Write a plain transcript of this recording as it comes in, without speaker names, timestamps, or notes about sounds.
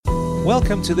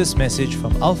Welcome to this message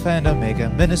from Alpha and Omega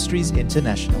Ministries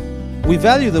International. We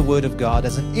value the Word of God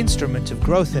as an instrument of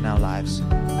growth in our lives,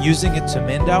 using it to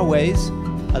mend our ways,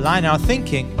 align our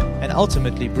thinking, and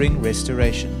ultimately bring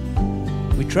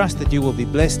restoration. We trust that you will be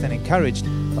blessed and encouraged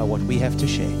by what we have to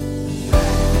share.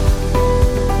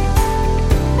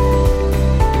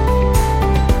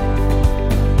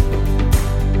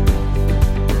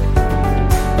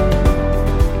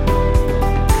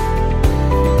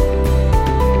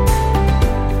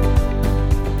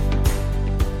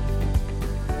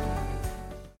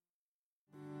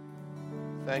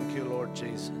 Thank you, Lord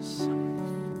Jesus.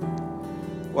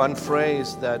 One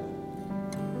phrase that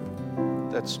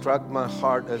struck my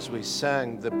heart as we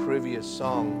sang the previous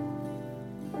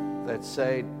song that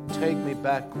said, "Take me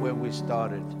back where we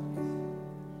started."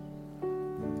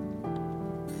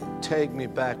 Take me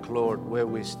back, Lord, where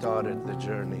we started the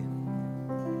journey.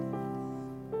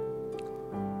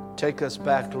 Take us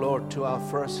back, Lord, to our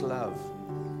first love.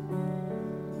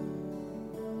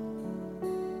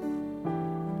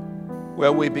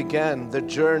 Where we began the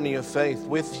journey of faith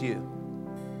with you.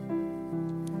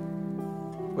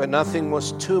 Where nothing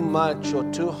was too much or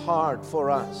too hard for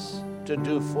us to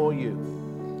do for you.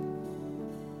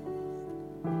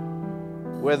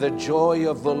 Where the joy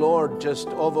of the Lord just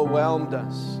overwhelmed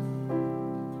us.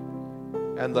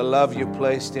 And the love you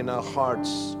placed in our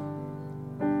hearts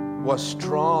was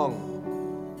strong.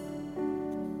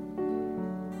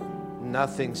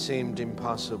 Nothing seemed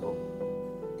impossible.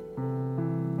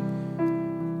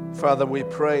 Father, we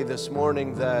pray this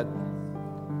morning that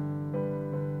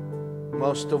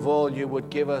most of all you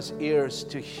would give us ears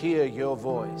to hear your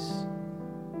voice.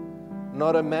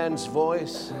 Not a man's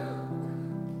voice,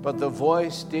 but the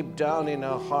voice deep down in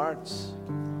our hearts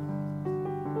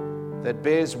that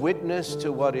bears witness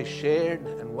to what is shared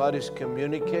and what is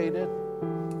communicated.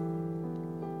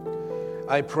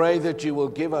 I pray that you will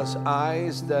give us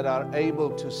eyes that are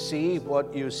able to see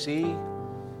what you see,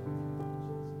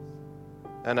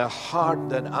 and a heart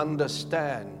that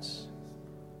understands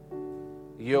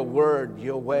your word,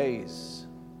 your ways,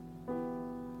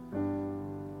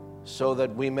 so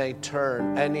that we may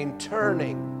turn, and in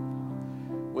turning,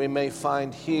 we may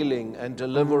find healing and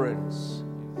deliverance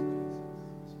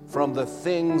from the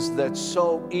things that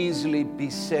so easily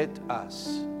beset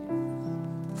us,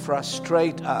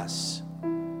 frustrate us,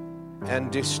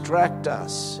 and distract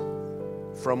us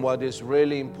from what is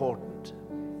really important.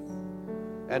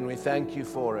 And we thank you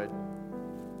for it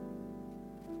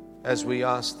as we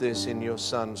ask this in your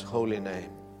Son's holy name.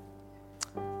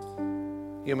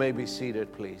 You may be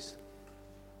seated, please.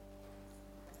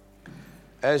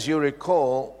 As you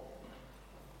recall,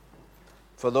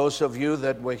 for those of you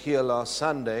that were here last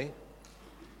Sunday,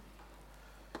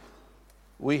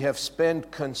 we have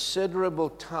spent considerable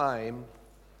time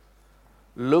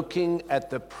looking at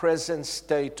the present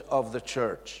state of the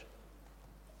church.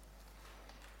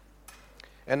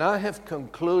 And I have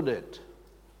concluded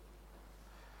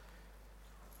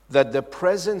that the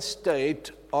present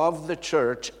state of the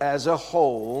church as a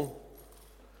whole,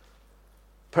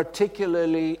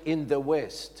 particularly in the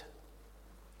West,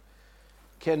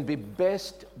 can be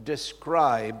best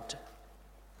described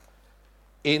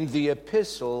in the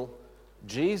epistle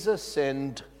Jesus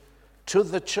sent to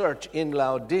the church in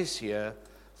Laodicea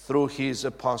through his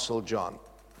apostle John.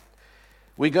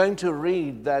 We're going to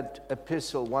read that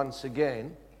epistle once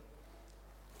again.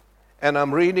 And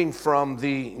I'm reading from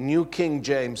the New King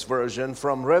James Version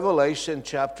from Revelation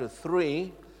chapter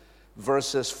 3,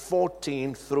 verses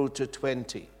 14 through to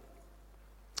 20.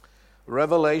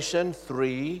 Revelation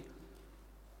 3,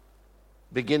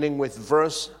 beginning with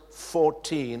verse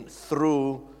 14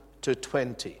 through to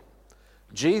 20.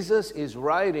 Jesus is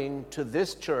writing to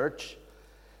this church,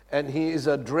 and he is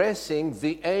addressing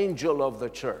the angel of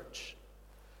the church.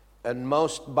 And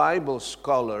most Bible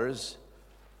scholars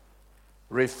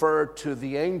refer to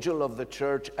the angel of the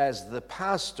church as the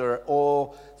pastor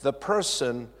or the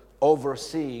person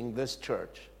overseeing this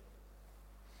church.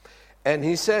 And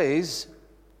he says,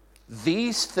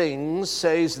 "These things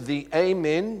says the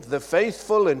Amen, the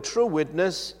faithful and true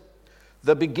witness,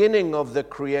 the beginning of the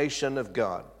creation of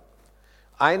God.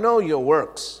 I know your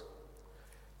works,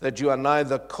 that you are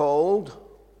neither cold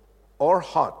or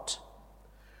hot.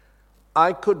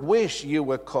 I could wish you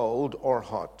were cold or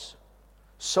hot.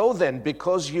 So then,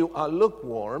 because you are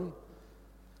lukewarm,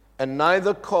 and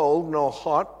neither cold nor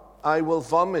hot, I will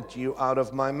vomit you out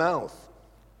of my mouth.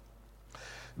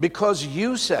 Because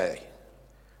you say,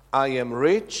 I am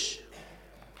rich,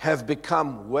 have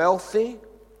become wealthy,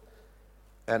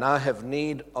 and I have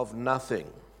need of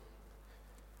nothing.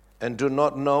 and do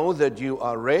not know that you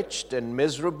are wretched and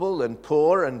miserable and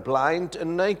poor and blind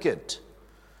and naked?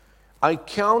 I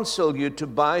counsel you to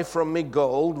buy from me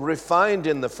gold refined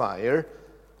in the fire,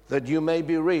 that you may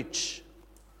be rich,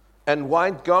 and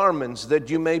white garments, that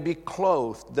you may be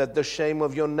clothed, that the shame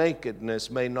of your nakedness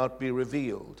may not be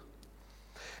revealed.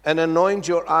 And anoint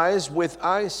your eyes with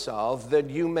eye salve, that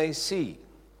you may see.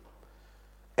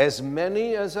 As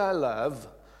many as I love,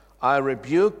 I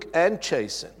rebuke and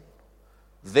chasten.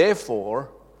 Therefore,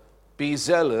 be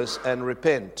zealous and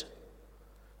repent.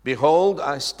 Behold,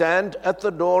 I stand at the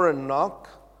door and knock.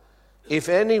 If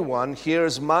anyone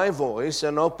hears my voice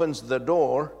and opens the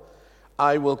door,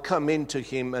 I will come into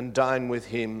him and dine with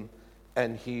him,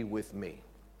 and he with me.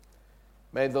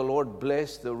 May the Lord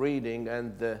bless the reading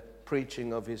and the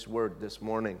preaching of his word this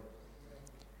morning.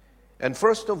 And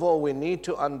first of all, we need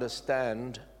to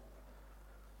understand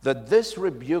that this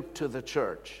rebuke to the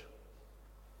church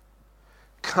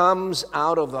comes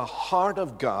out of the heart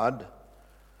of God,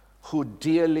 who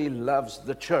dearly loves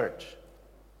the church.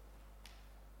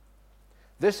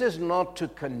 This is not to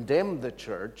condemn the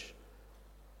church.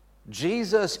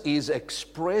 Jesus is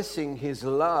expressing his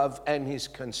love and his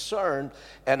concern,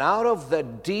 and out of the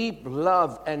deep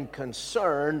love and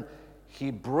concern, he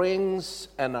brings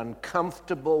an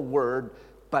uncomfortable word,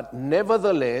 but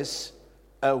nevertheless,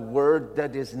 a word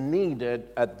that is needed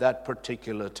at that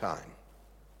particular time.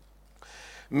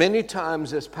 Many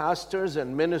times as pastors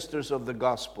and ministers of the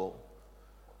gospel,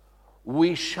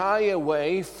 we shy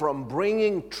away from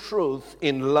bringing truth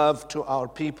in love to our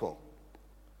people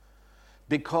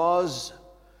because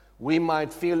we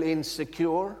might feel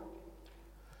insecure.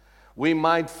 We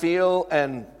might feel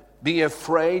and be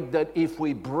afraid that if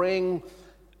we bring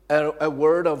a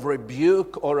word of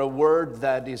rebuke or a word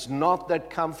that is not that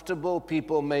comfortable,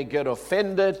 people may get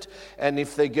offended, and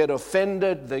if they get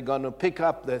offended, they're going to pick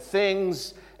up their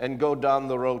things and go down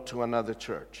the road to another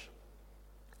church.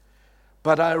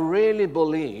 But I really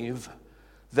believe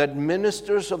that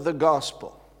ministers of the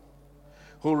gospel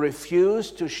who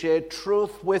refuse to share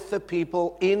truth with the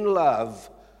people in love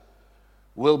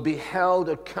will be held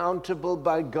accountable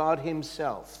by God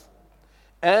himself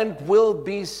and will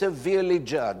be severely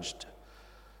judged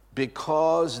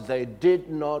because they did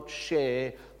not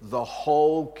share the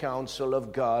whole counsel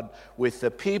of God with the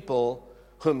people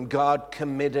whom God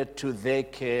committed to their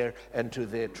care and to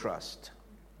their trust.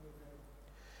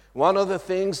 One of the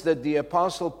things that the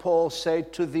Apostle Paul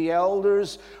said to the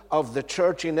elders of the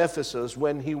church in Ephesus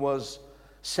when he was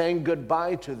saying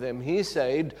goodbye to them, he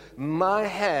said, "My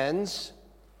hands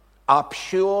are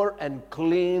pure and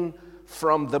clean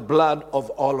from the blood of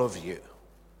all of you,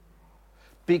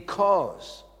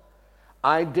 because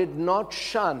I did not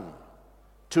shun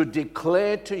to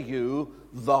declare to you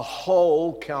the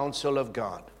whole counsel of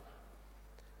God."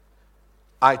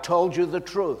 I told you the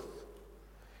truth.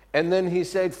 And then he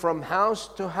said, from house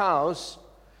to house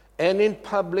and in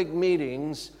public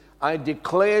meetings, I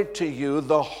declared to you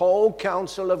the whole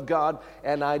counsel of God,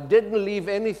 and I didn't leave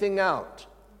anything out.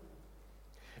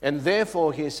 And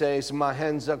therefore, he says, my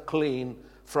hands are clean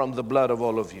from the blood of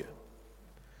all of you.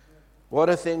 What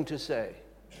a thing to say.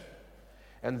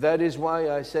 And that is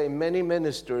why I say many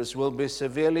ministers will be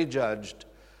severely judged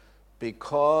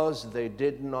because they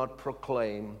did not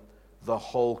proclaim the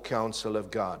whole counsel of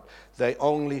God. They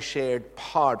only shared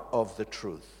part of the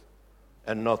truth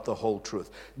and not the whole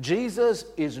truth. Jesus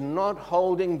is not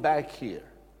holding back here.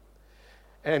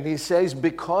 And he says,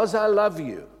 because I love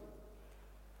you,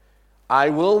 I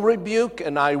will rebuke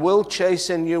and I will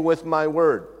chasten you with my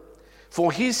word.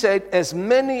 For he said, as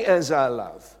many as I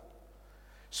love.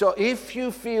 So if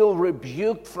you feel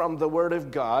rebuked from the word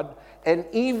of God and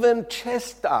even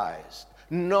chastised,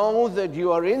 know that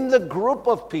you are in the group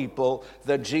of people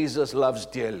that Jesus loves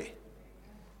dearly.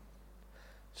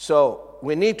 So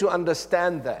we need to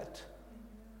understand that.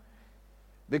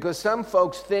 Because some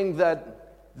folks think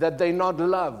that they're not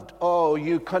loved. Oh,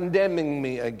 you're condemning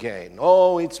me again.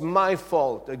 Oh, it's my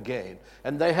fault again.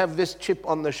 And they have this chip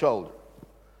on the shoulder.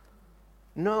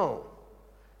 No.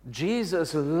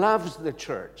 Jesus loves the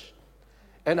church.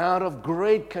 And out of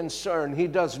great concern, he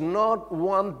does not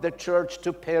want the church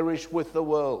to perish with the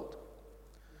world,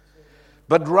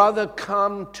 but rather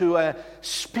come to a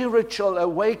spiritual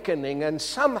awakening and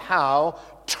somehow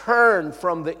turn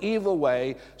from the evil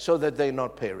way so that they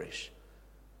not perish.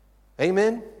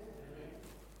 Amen?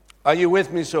 Are you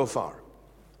with me so far?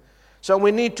 So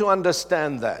we need to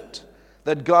understand that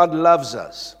God loves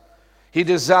us. He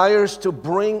desires to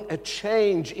bring a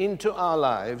change into our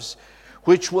lives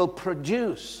which will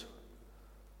produce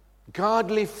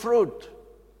godly fruit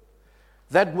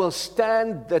that will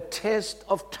stand the test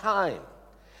of time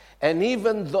And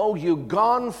even though you're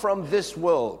gone from this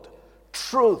world,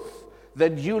 truth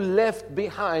that you left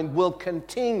behind will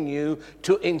continue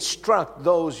to instruct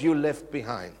those you left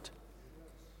behind.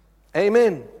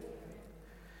 Amen.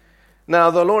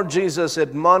 Now, the Lord Jesus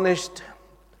admonished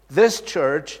this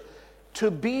church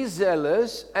to be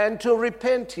zealous and to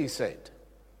repent, he said.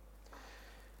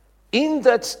 In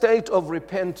that state of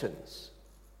repentance,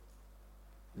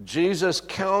 Jesus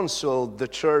counseled the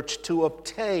church to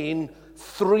obtain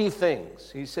 3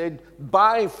 things. He said,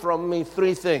 buy from me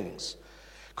 3 things,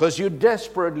 because you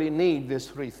desperately need these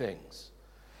 3 things.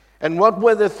 And what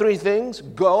were the 3 things?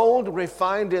 Gold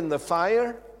refined in the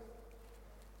fire,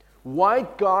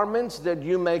 white garments that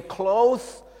you may clothe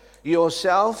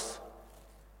yourself,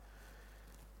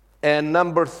 and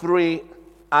number 3,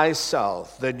 eye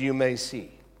salve that you may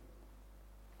see.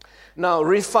 Now,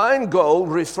 refined gold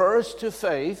refers to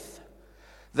faith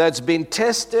that's been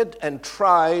tested and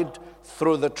tried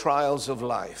through the trials of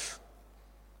life.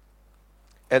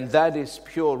 And that is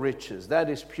pure riches. That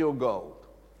is pure gold.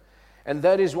 And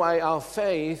that is why our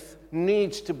faith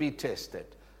needs to be tested,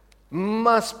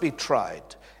 must be tried.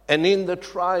 And in the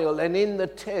trial and in the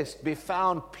test be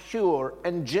found pure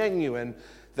and genuine,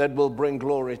 that will bring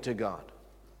glory to God.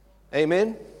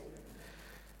 Amen?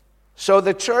 So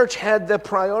the church had their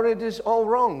priorities all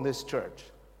wrong, this church.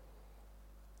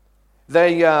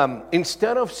 They,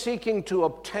 instead of seeking to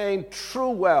obtain true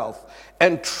wealth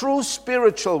and true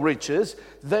spiritual riches,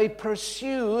 they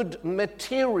pursued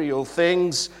material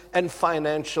things and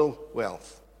financial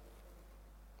wealth.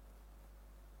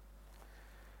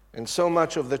 And so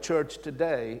much of the church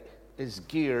today is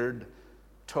geared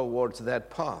towards that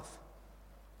path.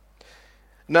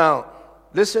 Now,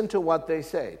 listen to what they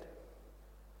said.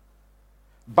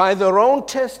 By their own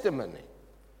testimony,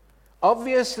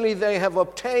 obviously they have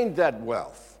obtained that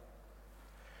wealth.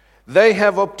 They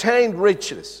have obtained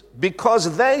riches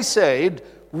because they said,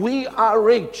 we are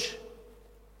rich.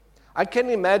 I can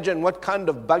imagine what kind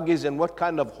of buggies and what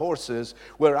kind of horses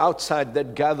were outside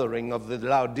that gathering of the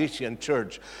Laodicean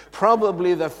church.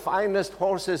 Probably the finest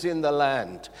horses in the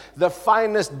land, the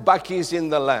finest buggies in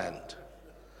the land.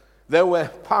 They were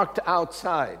parked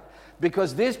outside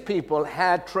because these people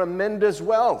had tremendous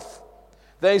wealth.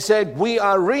 They said, we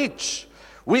are rich.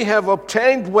 We have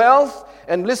obtained wealth.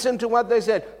 And listen to what they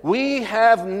said. We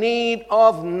have need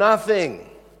of nothing.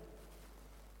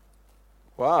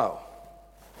 Wow.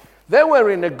 They were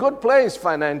in a good place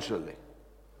financially.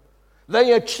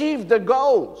 They achieved the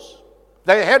goals.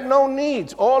 They had no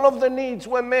needs. All of the needs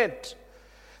were met.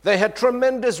 They had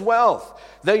tremendous wealth.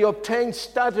 They obtained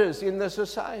status in the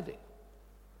society.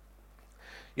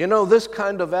 You know, this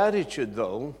kind of attitude,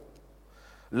 though,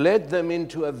 led them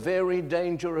into a very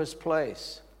dangerous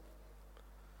place.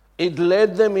 It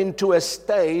led them into a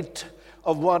state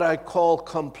of what I call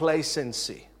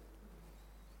complacency.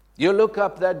 You look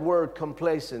up that word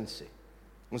complacency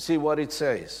and see what it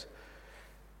says.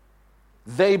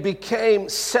 They became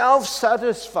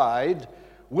self-satisfied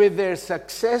with their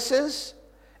successes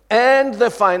and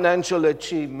the financial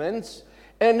achievements,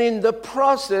 and in the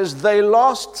process they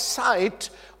lost sight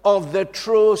of the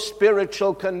true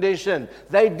spiritual condition.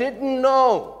 They didn't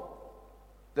know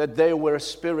that they were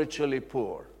spiritually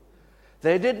poor.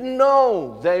 They didn't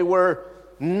know they were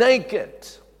naked,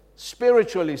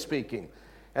 spiritually speaking.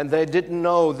 And they didn't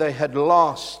know they had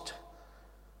lost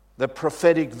the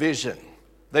prophetic vision.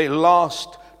 They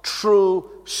lost true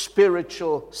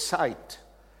spiritual sight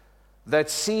that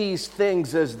sees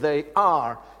things as they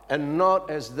are and not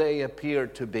as they appear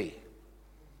to be.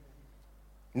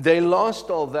 They lost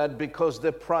all that because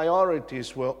their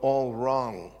priorities were all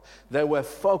wrong. They were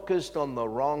focused on the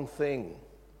wrong thing.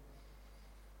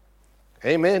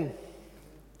 Amen.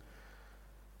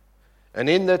 And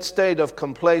in that state of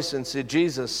complacency,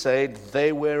 Jesus said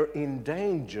they were in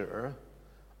danger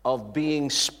of being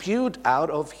spewed out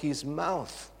of his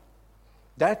mouth.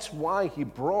 That's why he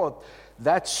brought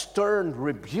that stern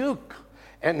rebuke.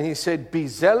 And he said, be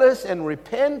zealous and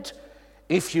repent.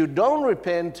 If you don't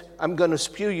repent, I'm going to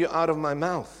spew you out of my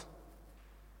mouth.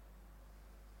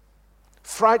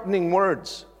 Frightening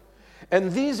words.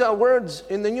 And these are words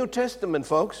in the New Testament,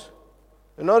 folks.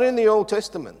 They're not in the Old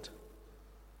Testament.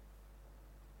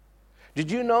 Did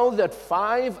you know that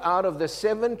 5 out of the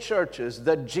 7 churches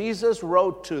that Jesus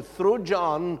wrote to through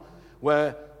John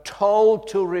were told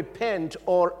to repent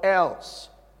or else?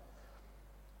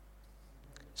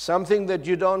 Something that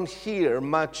you don't hear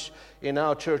much in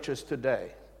our churches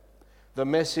today. The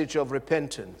message of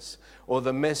repentance or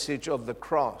the message of the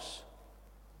cross.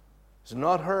 It's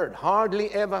not heard,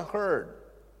 hardly ever heard.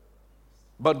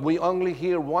 But we only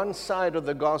hear one side of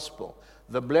the gospel,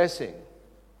 the blessing.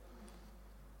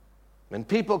 And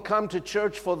people come to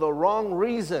church for the wrong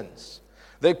reasons.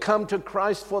 They come to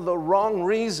Christ for the wrong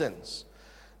reasons.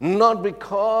 Not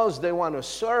because they want to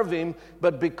serve Him,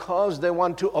 but because they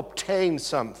want to obtain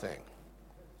something.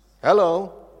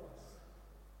 Hello?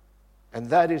 And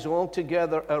that is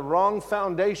altogether a wrong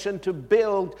foundation to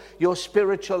build your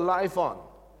spiritual life on.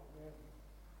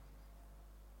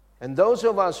 And those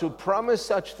of us who promise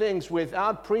such things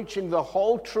without preaching the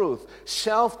whole truth,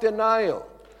 self-denial,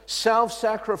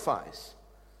 self-sacrifice,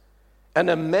 and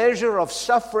a measure of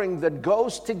suffering that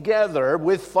goes together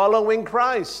with following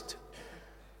Christ.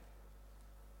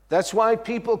 That's why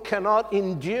people cannot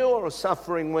endure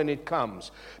suffering when it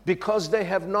comes, because they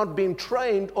have not been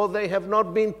trained or they have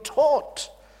not been taught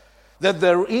that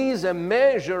there is a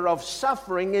measure of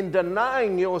suffering in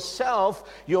denying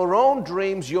yourself, your own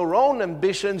dreams, your own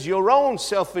ambitions, your own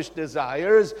selfish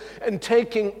desires, and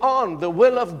taking on the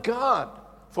will of God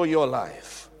for your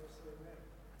life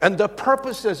and the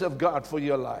purposes of God for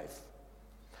your life.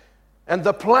 And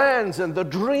the plans and the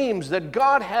dreams that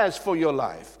God has for your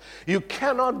life. You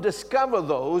cannot discover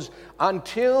those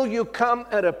until you come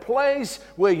at a place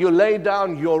where you lay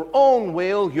down your own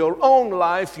will, your own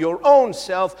life, your own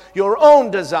self, your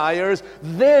own desires.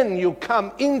 Then you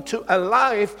come into a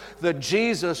life that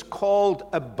Jesus called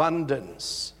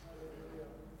abundance.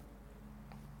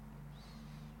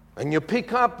 And you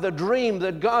pick up the dream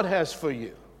that God has for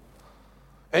you.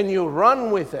 And you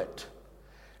run with it.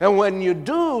 And when you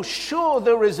do, sure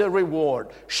there is a reward.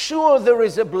 Sure there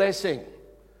is a blessing.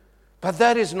 But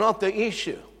that is not the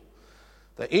issue.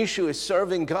 The issue is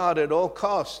serving God at all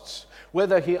costs.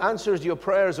 Whether He answers your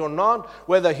prayers or not,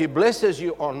 whether He blesses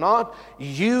you or not,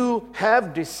 you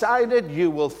have decided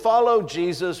you will follow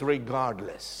Jesus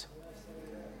regardless.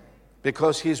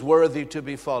 Because He's worthy to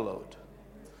be followed.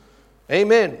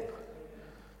 Amen.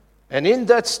 And in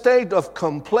that state of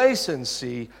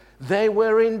complacency, they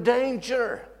were in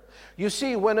danger. You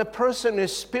see, when a person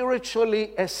is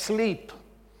spiritually asleep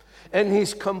and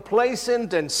he's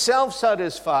complacent and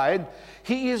self-satisfied,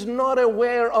 he is not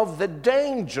aware of the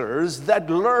dangers that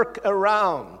lurk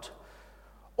around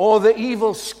or the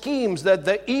evil schemes that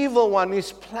the evil one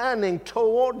is planning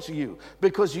towards you,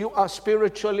 because you are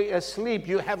spiritually asleep.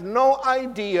 You have no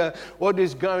idea what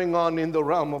is going on in the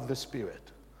realm of the Spirit.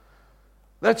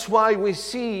 That's why we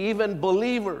see even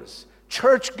believers,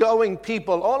 church-going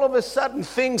people, all of a sudden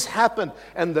things happen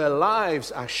and their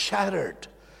lives are shattered.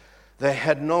 They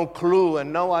had no clue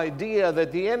and no idea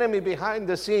that the enemy behind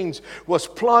the scenes was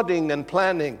plotting and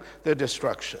planning their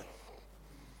destruction.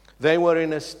 They were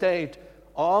in a state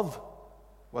of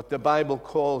what the Bible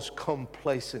calls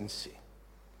complacency.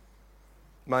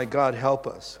 My God, help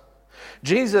us.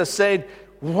 Jesus said,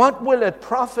 "What will it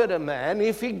profit a man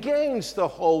if he gains the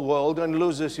whole world and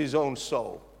loses his own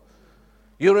soul?"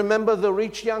 You remember the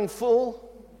rich young fool?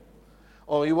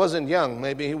 Oh, he wasn't young,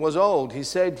 maybe he was old. He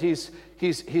said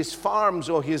his farms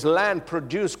or his land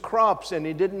produced crops and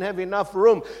he didn't have enough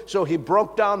room. So he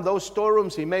broke down those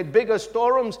storerooms, he made bigger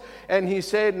storerooms, and he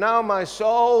said, "Now my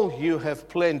soul, you have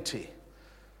plenty.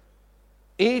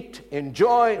 Eat,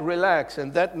 enjoy, relax."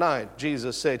 And that night,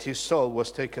 Jesus said his soul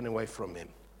was taken away from him.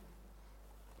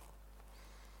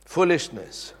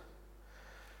 Foolishness.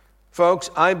 Folks,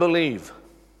 I believe,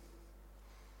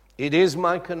 it is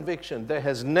my conviction, there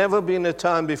has never been a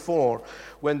time before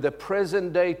when the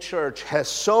present day church has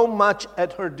so much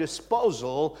at her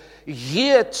disposal,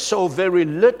 yet so very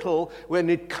little when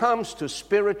it comes to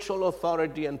spiritual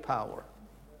authority and power.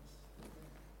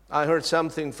 I heard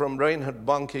something from Reinhard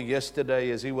Bonnke yesterday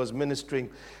as he was ministering,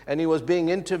 and he was being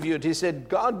interviewed. He said,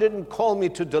 "God didn't call me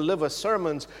to deliver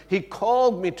sermons, He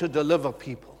called me to deliver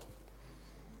people."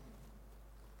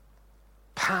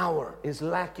 Power is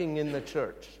lacking in the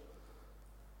church.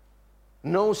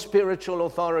 No spiritual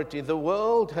authority. The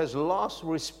world has lost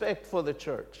respect for the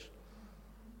church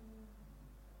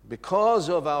because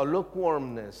of our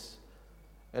lukewarmness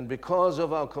and because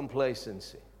of our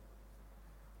complacency.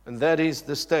 And that is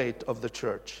the state of the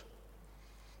church.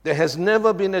 There has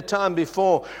never been a time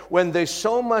before when there's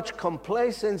so much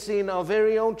complacency in our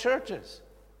very own churches.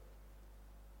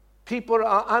 People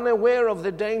are unaware of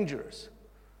the dangers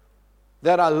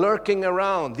that are lurking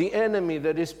around, the enemy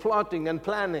that is plotting and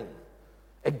planning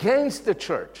against the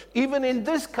church, even in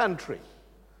this country.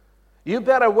 You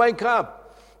better wake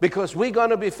up, because we're going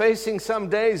to be facing some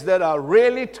days that are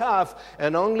really tough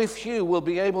and only few will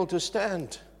be able to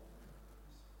stand.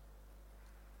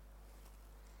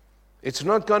 It's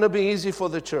not going to be easy for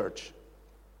the church.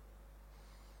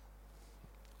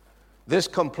 This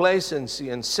complacency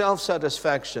and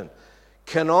self-satisfaction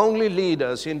can only lead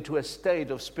us into a state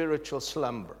of spiritual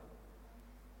slumber.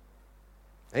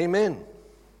 Amen.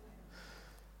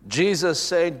 Jesus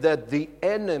said that the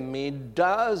enemy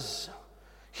does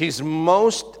his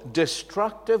most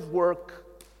destructive work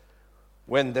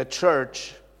when the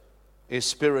church is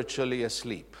spiritually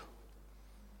asleep.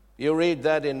 You read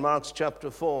that in Mark chapter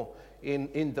 4.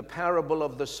 In the parable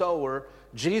of the sower,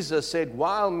 Jesus said,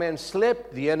 while men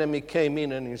slept, the enemy came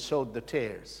in and he sowed the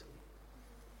tares.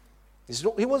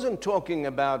 He wasn't talking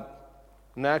about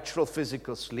natural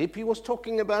physical sleep. He was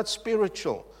talking about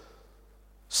spiritual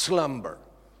slumber.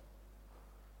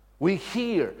 We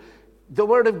hear. The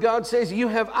Word of God says you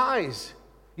have eyes.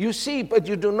 You see, but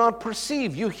you do not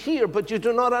perceive. You hear, but you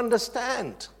do not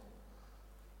understand.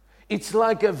 It's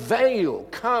like a veil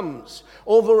comes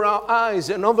over our eyes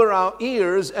and over our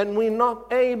ears, and we're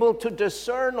not able to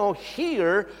discern or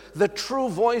hear the true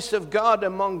voice of God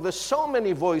among the so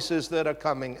many voices that are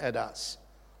coming at us.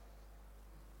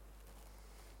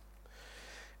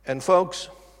 And folks,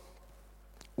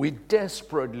 we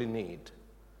desperately need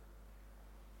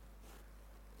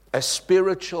a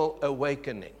spiritual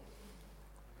awakening.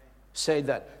 Say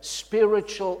that,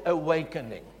 spiritual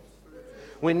awakening.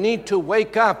 We need to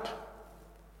wake up.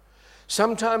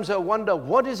 Sometimes I wonder,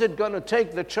 what is it going to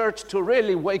take the church to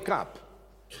really wake up?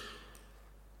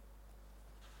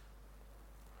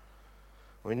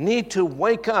 We need to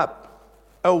wake up.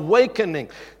 Awakening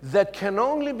that can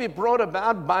only be brought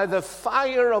about by the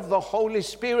fire of the Holy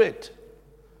Spirit.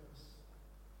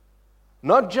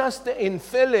 Not just the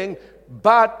infilling,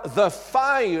 but the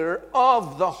fire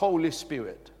of the Holy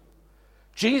Spirit.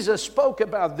 Jesus spoke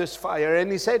about this fire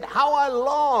and he said, how I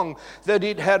long that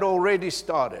it had already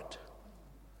started.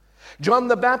 John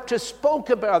the Baptist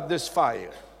spoke about this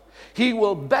fire. He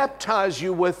will baptize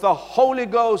you with the Holy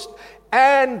Ghost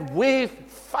and with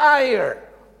fire.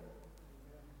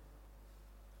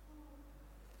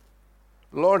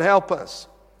 Lord, help us.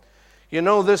 You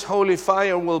know, this holy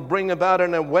fire will bring about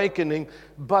an awakening,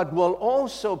 but will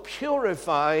also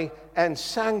purify and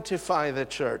sanctify the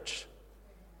church.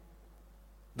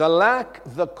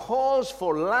 The cause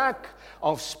for lack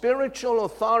of spiritual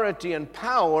authority and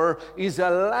power is a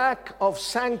lack of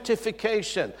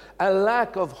sanctification, a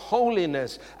lack of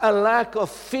holiness, a lack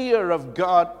of fear of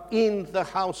God in the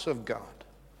house of God.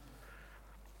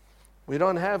 We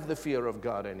don't have the fear of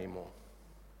God anymore.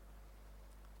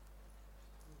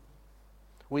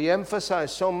 We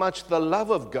emphasize so much the love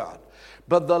of God,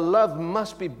 but the love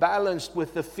must be balanced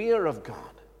with the fear of God.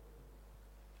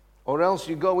 Or else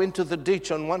you go into the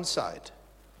ditch on one side.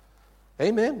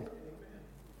 Amen.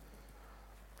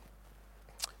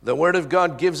 The Word of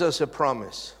God gives us a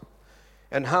promise.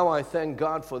 And how I thank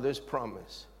God for this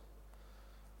promise.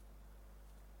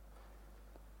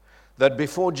 That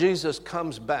before Jesus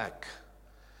comes back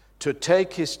to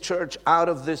take His church out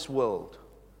of this world,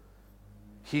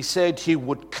 He said He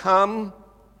would come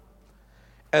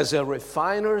as a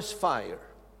refiner's fire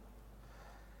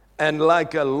and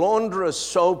like a launderer's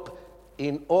soap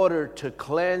in order to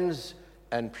cleanse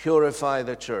and purify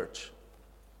the church.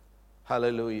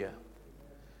 Hallelujah.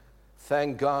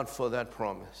 Thank God for that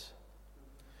promise.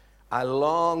 I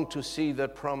long to see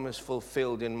that promise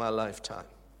fulfilled in my lifetime.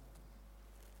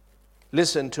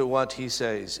 Listen to what He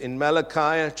says in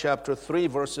Malachi chapter 3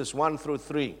 verses 1 through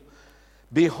 3.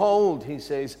 Behold, He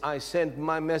says, I send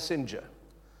my messenger,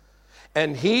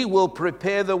 and he will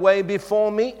prepare the way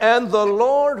before me, and the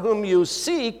Lord whom you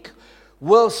seek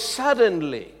will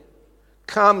suddenly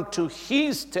come to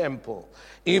His temple,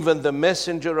 even the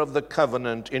messenger of the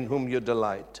covenant in whom you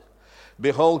delight.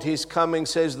 Behold, He's coming,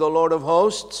 says the Lord of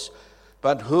hosts,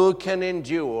 but who can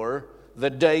endure the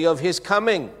day of His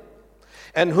coming?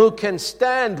 And who can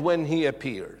stand when He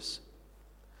appears?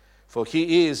 For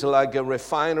He is like a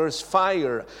refiner's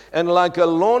fire and like a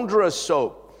launderer's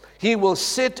soap. He will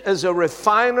sit as a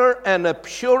refiner and a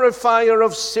purifier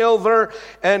of silver,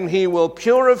 and He will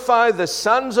purify the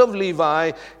sons of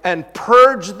Levi and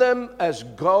purge them as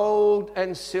gold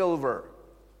and silver,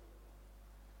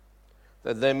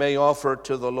 that they may offer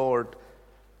to the Lord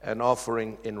an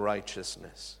offering in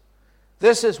righteousness.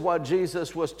 This is what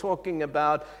Jesus was talking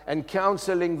about and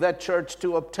counseling that church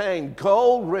to obtain.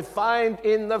 Gold refined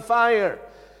in the fire.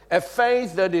 A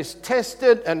faith that is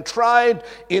tested and tried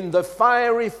in the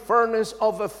fiery furnace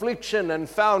of affliction and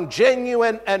found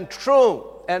genuine and true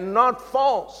and not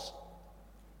false.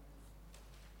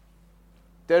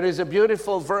 There is a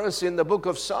beautiful verse in the book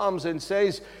of Psalms and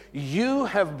says, you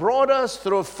have brought us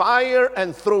through fire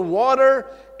and through water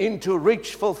into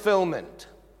rich fulfillment.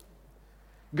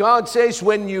 God says,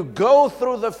 when you go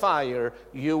through the fire,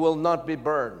 you will not be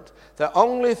burned. The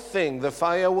only thing the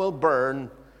fire will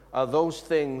burn are those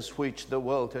things which the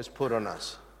world has put on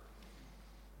us.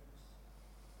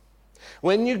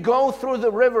 When you go through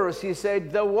the rivers, he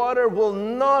said, the water will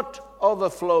not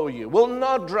overflow you, will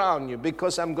not drown you,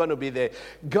 because I'm going to be there.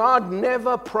 God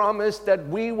never promised that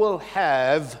we will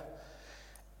have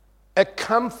a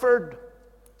comfort,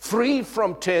 free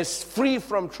from tests, free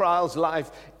from trials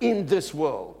life in this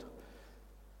world.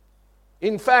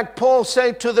 In fact, Paul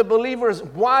said to the believers,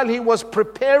 while he was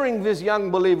preparing these young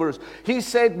believers, he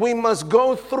said, we must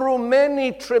go through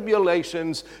many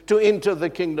tribulations to enter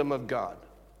the kingdom of God.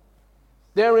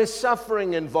 There is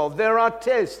suffering involved. There are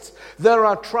tests. There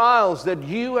are trials that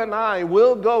you and I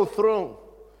will go through.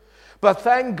 But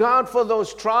thank God for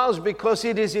those trials, because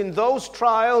it is in those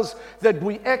trials that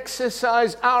we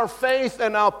exercise our faith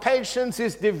and our patience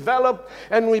is developed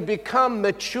and we become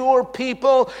mature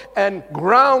people and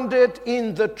grounded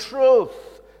in the truth,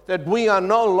 that we are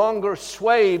no longer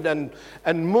swayed and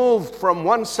moved from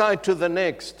one side to the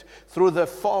next through the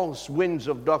false winds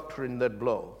of doctrine that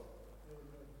blow.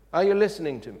 Are you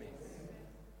listening to me?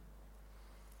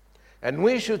 And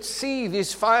we should see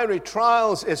these fiery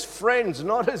trials as friends,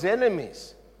 not as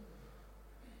enemies.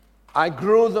 I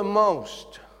grew the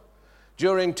most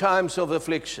during times of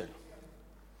affliction.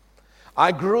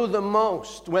 I grew the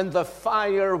most when the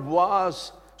fire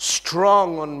was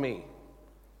strong on me.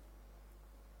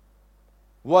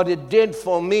 What it did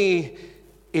for me,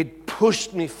 it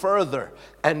pushed me further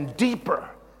and deeper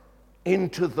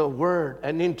into the Word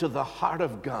and into the heart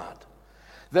of God.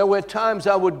 There were times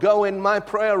I would go in my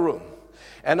prayer room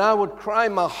and I would cry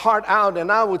my heart out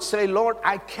and I would say, Lord,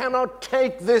 I cannot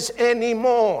take this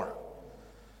anymore.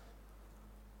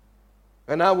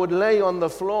 And I would lay on the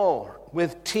floor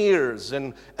with tears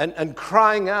and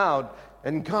crying out,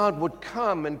 and God would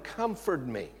come and comfort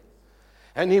me.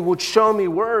 And He would show me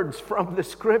words from the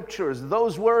Scriptures.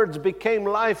 Those words became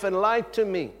life and light to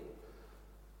me.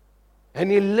 And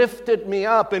He lifted me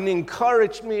up and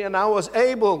encouraged me, and I was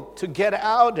able to get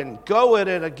out and go at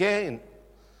it again.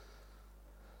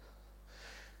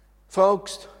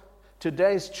 Folks,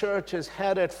 today's church has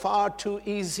had it far too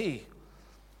easy.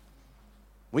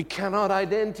 We cannot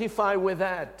identify with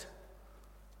that.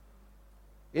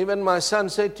 Even my son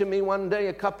said to me one day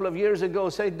a couple of years ago,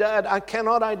 say, Dad, I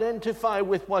cannot identify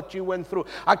with what you went through.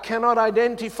 I cannot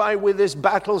identify with these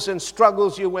battles and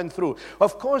struggles you went through.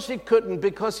 Of course he couldn't,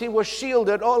 because he was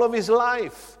shielded all of his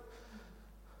life.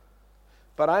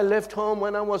 But I left home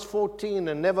when I was 14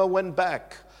 and never went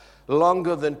back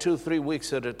longer than 2-3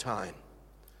 weeks at a time.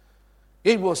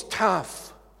 It was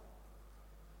tough.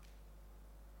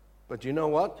 But you know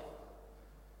what?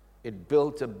 It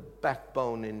built a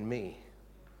backbone in me.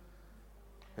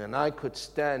 And I could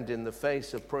stand in the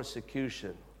face of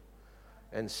persecution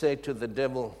and say to the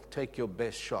devil, take your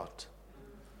best shot.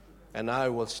 And I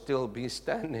will still be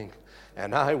standing.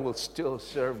 And I will still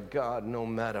serve God no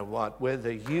matter what,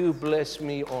 whether you bless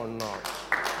me or not.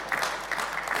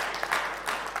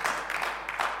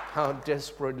 How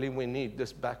desperately we need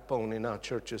this backbone in our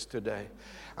churches today.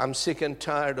 I'm sick and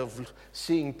tired of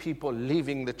seeing people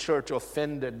leaving the church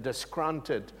offended,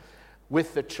 disgruntled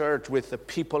with the church, with the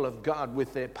people of God,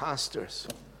 with their pastors,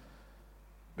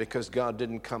 because God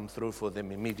didn't come through for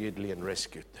them immediately and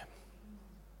rescued them.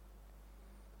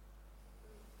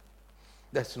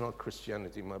 That's not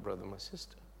Christianity, my brother, my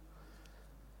sister.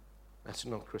 That's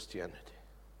not Christianity.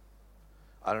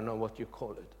 I don't know what you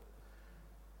call it.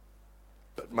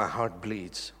 But my heart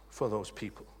bleeds for those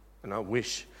people, and I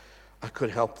wish I could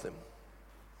help them.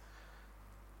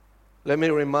 Let me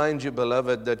remind you,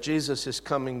 beloved, that Jesus is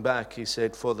coming back, He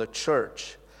said, for the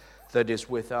church that is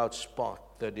without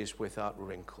spot, that is without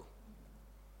wrinkle.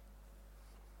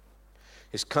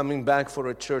 He's coming back for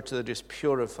a church that is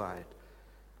purified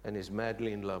and is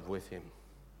madly in love with Him.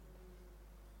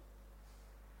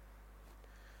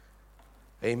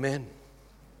 Amen.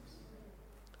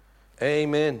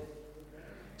 Amen.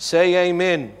 Say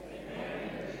amen.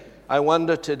 Amen. I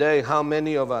wonder today how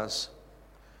many of us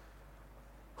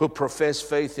who profess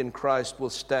faith in Christ will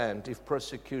stand if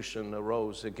persecution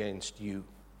arose against you.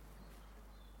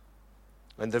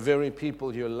 And the very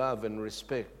people you love and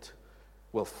respect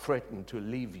will threaten to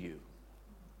leave you,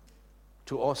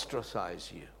 to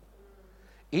ostracize you,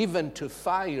 even to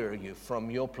fire you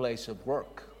from your place of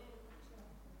work.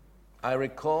 I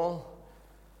recall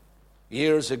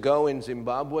years ago in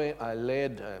Zimbabwe, I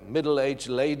led a middle-aged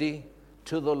lady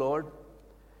to the Lord,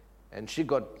 and she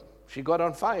got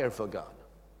on fire for God.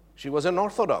 She was an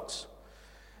Orthodox,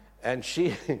 and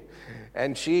she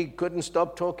couldn't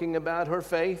stop talking about her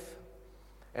faith.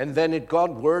 And then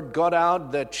word got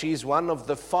out that she's one of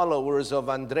the followers of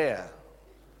Andrea.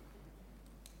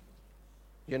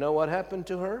 You know what happened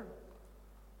to her?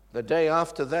 The day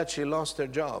after that, she lost her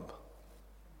job.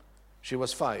 She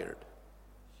was fired.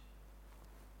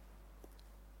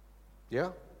 Yeah?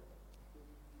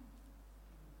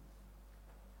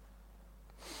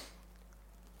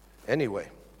 Anyway,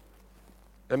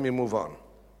 let me move on.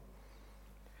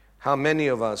 How many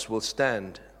of us will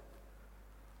stand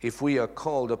if we are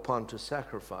called upon to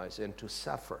sacrifice and to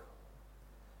suffer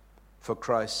for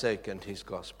Christ's sake and His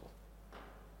gospel?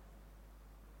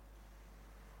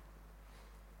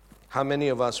 How many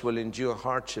of us will endure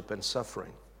hardship and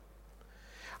suffering?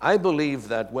 I believe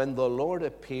that when the Lord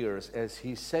appears, as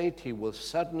He said He will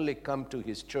suddenly come to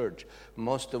His church,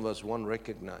 most of us won't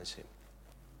recognize Him.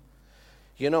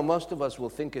 You know, most of us will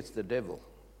think it's the devil.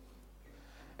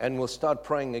 And we'll start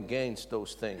praying against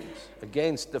those things,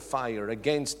 against the fire,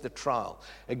 against the trial.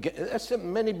 That's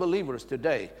many believers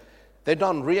today. They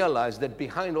don't realize that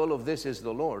behind all of this is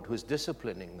the Lord who's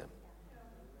disciplining them.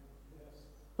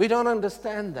 We don't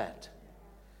understand that.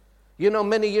 You know,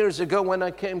 many years ago when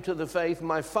I came to the faith,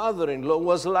 my father-in-law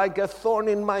was like a thorn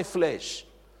in my flesh.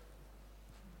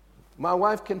 My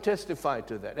wife can testify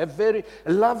to that. A very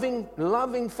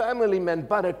loving family man,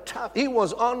 but a tough. He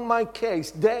was on my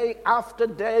case day after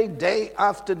day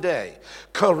after day,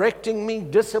 correcting me,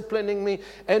 disciplining me.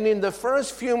 And in the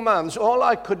first few months, all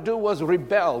I could do was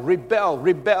rebel.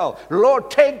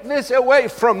 Lord, take this away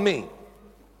from me.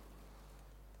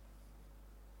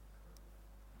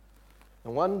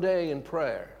 And one day in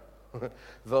prayer,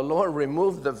 the Lord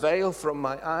removed the veil from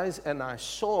my eyes, and I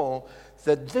saw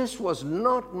that this was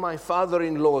not my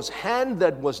father-in-law's hand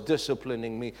that was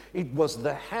disciplining me. It was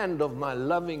the hand of my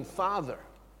loving Father.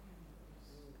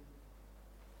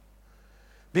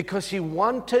 Because He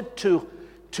wanted to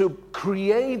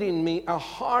create in me a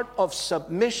heart of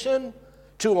submission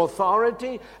to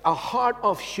authority, a heart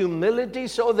of humility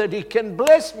so that He can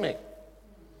bless me.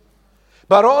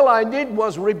 But all I did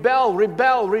was rebel,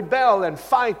 and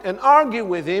fight and argue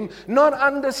with Him, not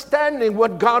understanding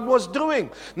what God was doing.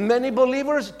 Many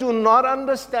believers do not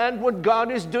understand what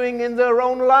God is doing in their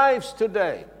own lives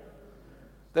today.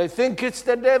 They think it's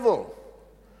the devil.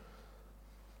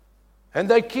 And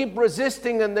they keep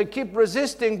resisting,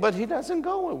 but He doesn't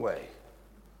go away.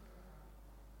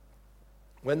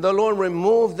 When the Lord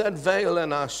removed that veil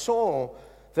and I saw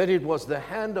that it was the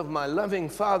hand of my loving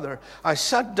Father, I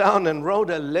sat down and wrote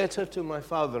a letter to my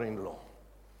father-in-law.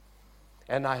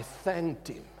 And I thanked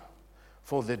him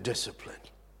for the discipline.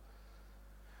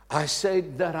 I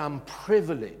said that I'm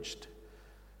privileged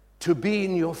to be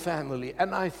in your family.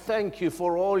 And I thank you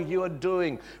for all you are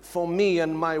doing for me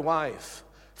and my wife.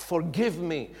 Forgive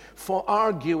me for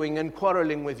arguing and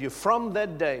quarreling with you. From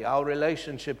that day, our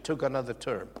relationship took another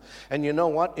turn. And you know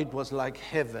what? It was like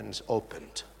heavens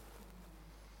opened.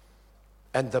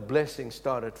 And the blessing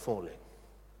started falling.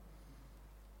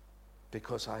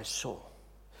 Because I saw.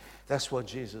 That's what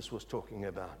Jesus was talking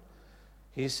about.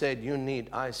 He said, you need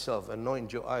eye salve.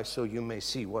 Anoint your eyes so you may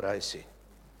see what I see.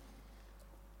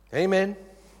 Amen.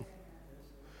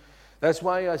 That's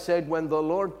why I said when the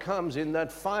Lord comes in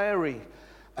that fiery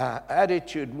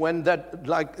attitude, when that,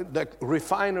 like the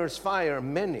refiner's fire,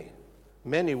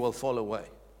 many will fall away.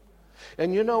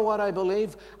 And you know what I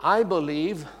believe? I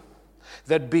believe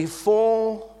that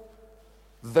before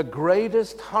the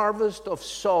greatest harvest of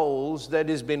souls that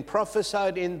has been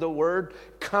prophesied in the Word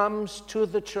comes to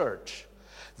the church,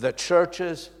 the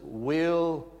churches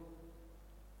will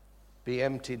be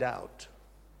emptied out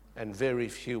and very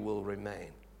few will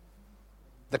remain.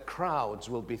 The crowds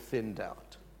will be thinned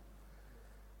out.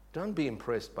 Don't be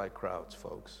impressed by crowds,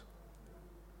 folks.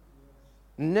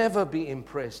 Never be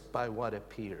impressed by what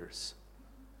appears.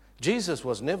 Jesus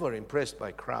was never impressed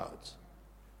by crowds.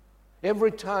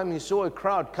 Every time He saw a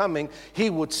crowd coming,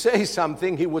 He would say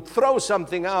something, He would throw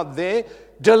something out there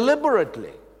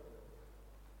deliberately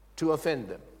to offend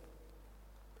them.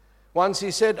 Once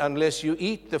He said, unless you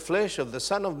eat the flesh of the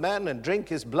Son of Man and drink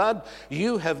His blood,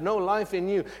 you have no life in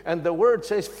you. And the Word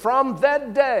says, from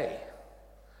that day,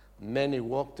 many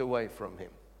walked away from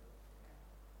Him.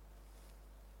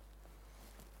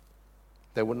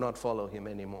 They would not follow Him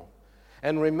anymore.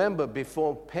 And remember,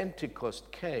 before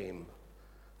Pentecost came,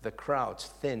 the crowds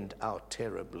thinned out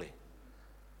terribly.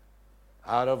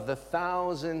 Out of the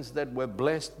thousands that were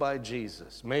blessed by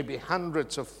Jesus, maybe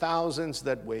hundreds of thousands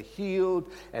that were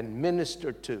healed and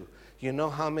ministered to, you know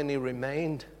how many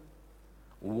remained?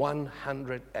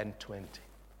 120.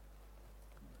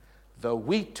 The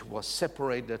wheat was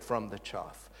separated from the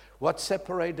chaff. What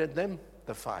separated them?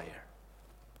 The fire.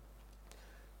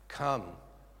 Come,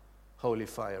 holy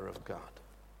fire of God.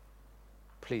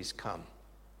 Please come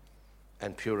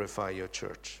and purify your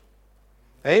church.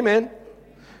 Amen.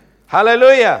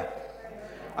 Hallelujah.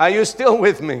 Are you still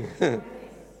with me?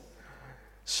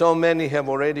 So many have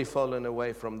already fallen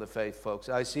away from the faith, folks.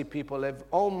 I see people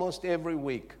almost every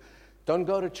week don't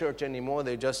go to church anymore.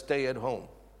 They just stay at home.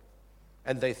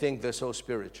 And they think they're so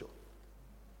spiritual.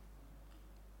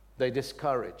 They're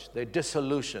discouraged. They're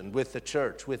disillusioned with the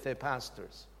church, with their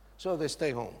pastors. So they stay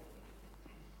home.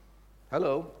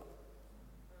 Hello?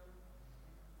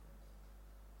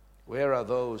 Where are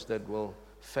those that will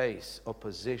face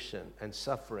opposition and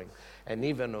suffering and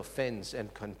even offense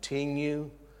and continue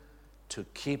to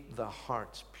keep the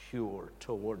hearts pure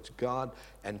towards God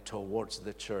and towards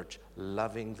the church,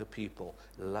 loving the people,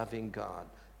 loving God,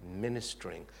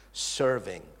 ministering,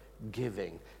 serving,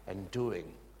 giving, and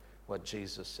doing what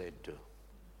Jesus said do?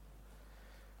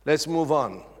 Let's move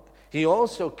on. He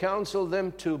also counseled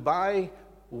them to buy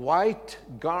white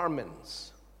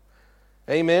garments.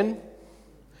 Amen?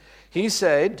 He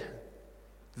said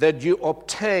that you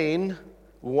obtain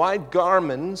white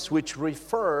garments which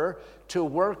refer to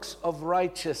works of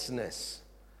righteousness.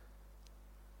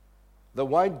 The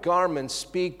white garment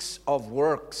speaks of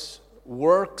works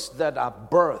that are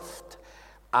birthed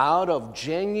out of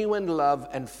genuine love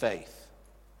and faith.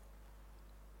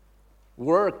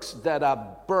 Works that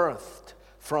are birthed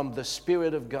from the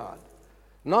Spirit of God,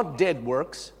 not dead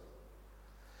works.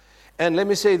 And let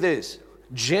me say this,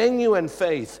 genuine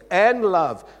faith and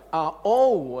love are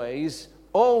always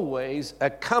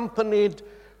accompanied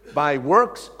by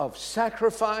works of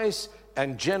sacrifice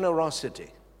and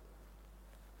generosity.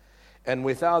 And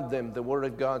without them, the Word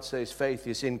of God says faith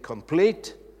is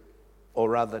incomplete, or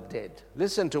rather dead.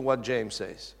 Listen to what James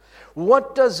says.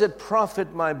 What does it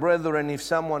profit, my brethren, if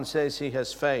someone says he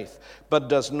has faith but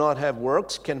does not have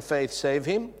works? Can faith save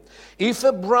him? If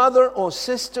a brother or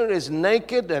sister is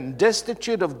naked and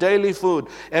destitute of daily food,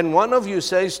 and one of you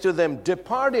says to them,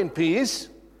 depart in peace,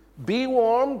 be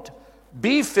warmed,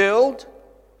 be filled,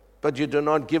 but you do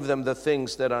not give them the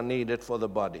things that are needed for the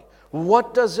body,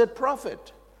 what does it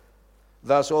profit?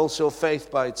 Thus also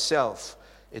faith by itself,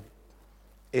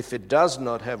 if it does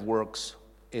not have works,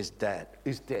 is dead.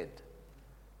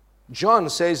 John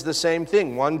says the same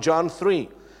thing, 1 John 3,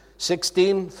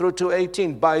 16 through to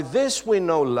 18. By this we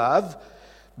know love,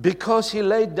 because he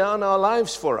laid down our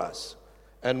lives for us,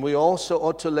 and we also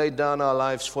ought to lay down our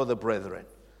lives for the brethren.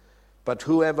 But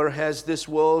whoever has this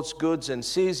world's goods and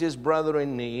sees his brother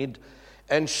in need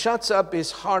and shuts up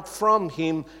his heart from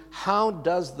him, how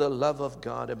does the love of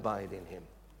God abide in him?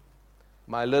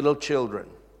 My little children,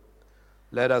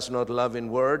 let us not love in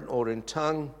word or in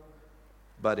tongue,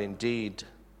 but in deed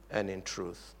and in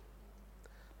truth.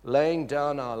 Laying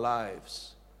down our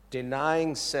lives,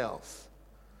 denying self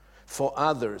for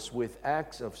others with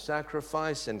acts of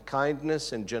sacrifice and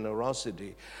kindness and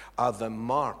generosity are the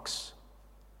marks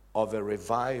of a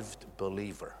revived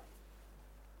believer.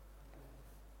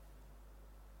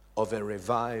 Of a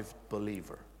revived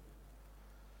believer.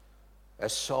 A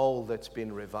soul that's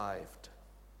been revived.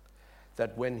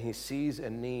 That when he sees a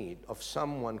need of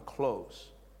someone close,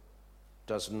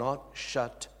 does not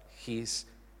shut his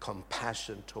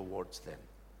compassion towards them,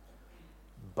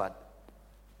 but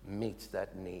meets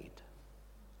that need.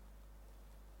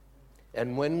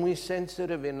 And when we're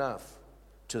sensitive enough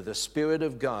to the Spirit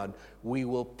of God, we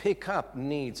will pick up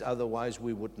needs, otherwise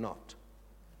we would not.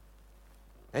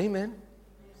 Amen.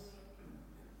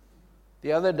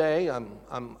 The other day,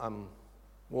 I'm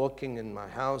walking in my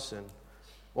house, and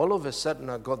all of a sudden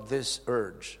I got this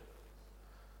urge.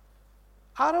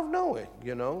 Out of nowhere,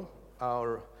 you know.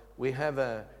 We have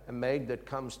a maid that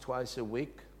comes twice a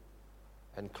week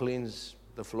and cleans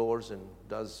the floors and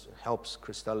helps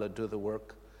Christella do the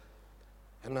work.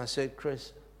 And I said,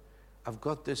 Chris, I've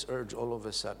got this urge all of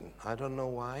a sudden. I don't know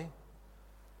why,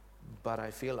 but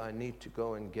I feel I need to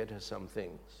go and get her some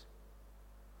things.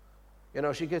 You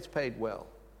know, she gets paid well.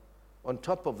 On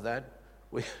top of that,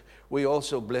 we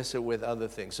also bless her with other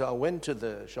things. So I went to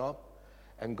the shop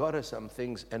and got her some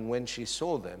things, and when she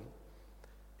saw them,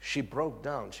 she broke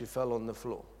down. She fell on the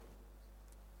floor.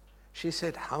 She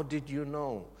said, how did you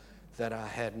know that I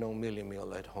had no mealie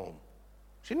meal at home?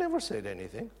 She never said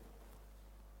anything.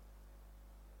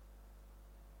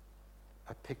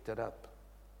 I picked it up.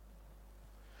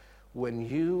 When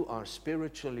you are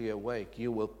spiritually awake,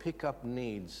 you will pick up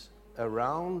needs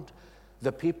around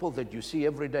the people that you see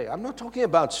every day. I'm not talking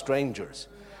about strangers.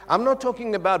 I'm not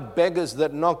talking about beggars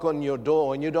that knock on your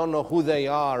door and you don't know who they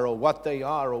are or what they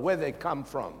are or where they come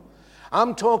from.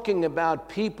 I'm talking about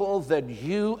people that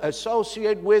you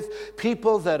associate with,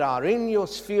 people that are in your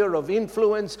sphere of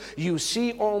influence. You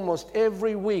see almost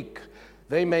every week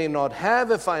They may not have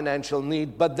a financial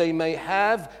need, but they may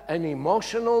have an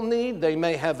emotional need. They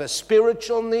may have a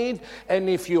spiritual need. And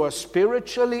if you are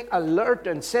spiritually alert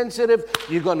and sensitive,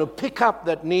 you're going to pick up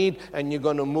that need and you're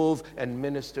going to move and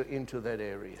minister into that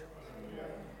area.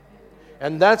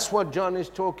 And that's what John is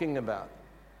talking about.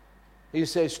 He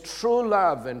says true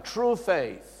love and true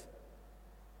faith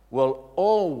will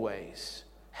always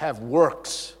have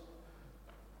works.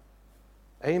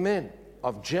 Amen.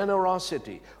 Of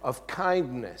generosity, of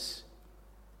kindness,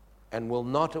 and will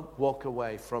not walk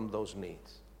away from those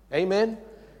needs. Amen?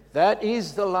 That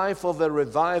is the life of a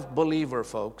revived believer,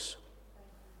 folks.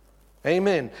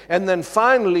 Amen. And then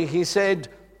finally, he said,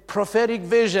 prophetic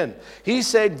vision. He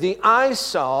said the eye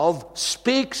salve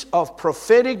speaks of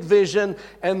prophetic vision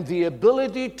and the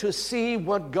ability to see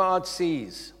what God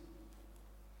sees.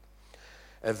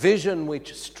 A vision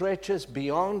which stretches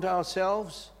beyond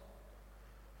ourselves,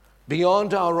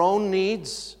 beyond our own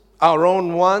needs, our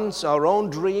own wants, our own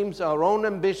dreams, our own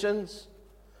ambitions.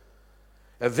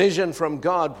 A vision from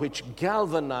God which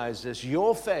galvanizes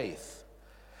your faith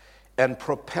and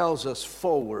propels us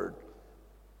forward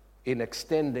in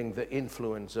extending the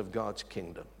influence of God's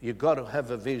kingdom. You've got to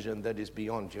have a vision that is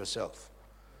beyond yourself.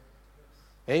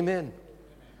 Amen.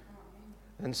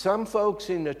 And some folks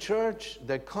in the church,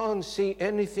 they can't see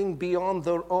anything beyond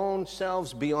their own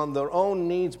selves, beyond their own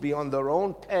needs, beyond their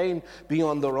own pain,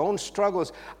 beyond their own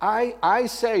struggles. I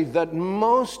say that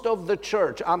most of the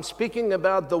church, I'm speaking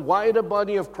about the wider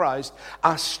body of Christ,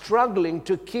 are struggling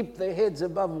to keep their heads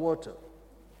above water.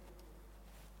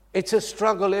 It's a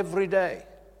struggle every day.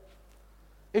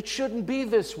 It shouldn't be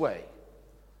this way.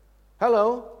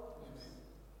 Hello?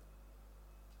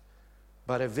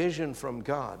 But a vision from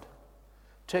God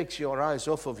takes your eyes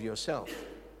off of yourself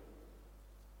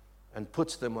and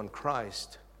puts them on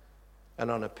Christ and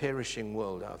on a perishing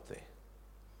world out there.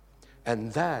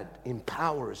 And that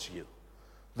empowers you.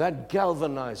 That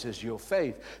galvanizes your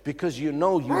faith because you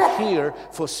know you're here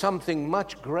for something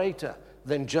much greater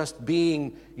than just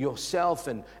being yourself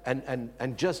and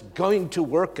just going to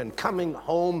work and coming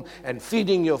home and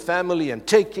feeding your family and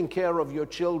taking care of your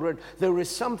children. There is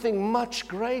something much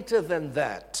greater than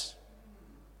that.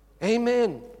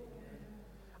 Amen.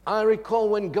 I recall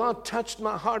when God touched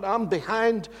my heart, I'm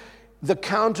behind the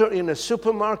counter in a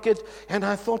supermarket, and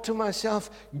I thought to myself,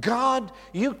 God,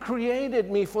 you created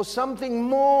me for something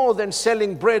more than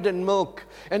selling bread and milk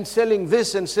and selling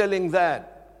this and selling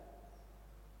that.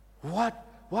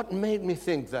 What made me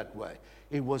think that way?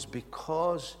 It was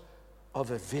because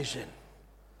of a vision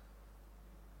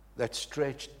that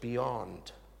stretched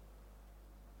beyond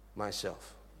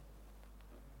myself.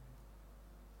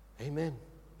 Amen.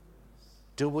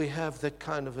 Do we have that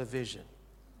kind of a vision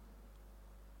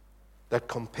that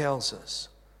compels us?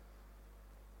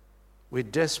 We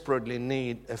desperately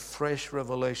need a fresh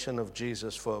revelation of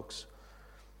Jesus, folks.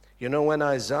 You know, when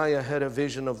Isaiah had a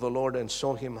vision of the Lord and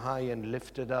saw him high and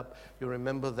lifted up, you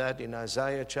remember that in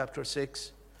Isaiah chapter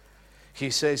 6? He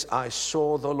says, I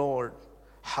saw the Lord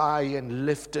high and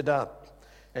lifted up.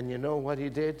 And you know what he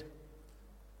did?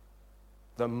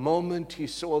 The moment he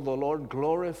saw the Lord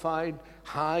glorified,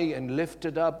 high and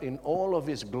lifted up in all of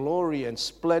his glory and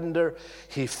splendor,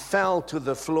 he fell to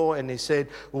the floor and he said,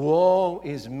 woe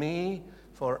is me,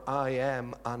 for I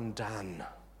am undone.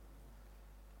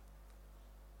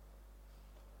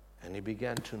 And he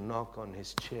began to knock on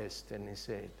his chest and he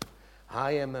said,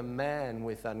 I am a man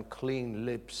with unclean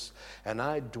lips, and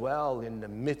I dwell in the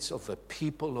midst of a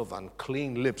people of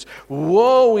unclean lips.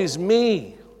 Woe is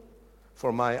me!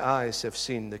 For my eyes have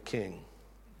seen the King.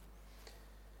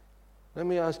 Let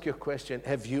me ask you a question.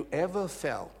 Have you ever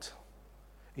felt,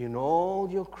 in all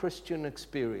your Christian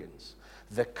experience,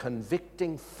 the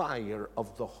convicting fire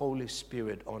of the Holy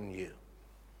Spirit on you?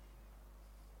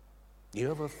 You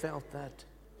ever felt that?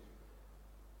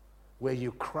 Where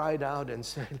you cried out and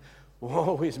said,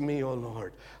 woe is me, O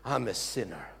Lord, I'm a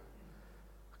sinner.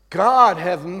 God,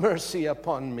 have mercy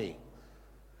upon me.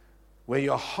 Where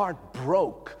your heart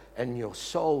broke and your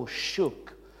soul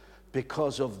shook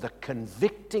because of the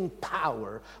convicting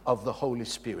power of the Holy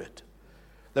Spirit.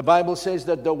 The Bible says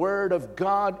that the Word of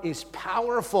God is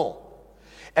powerful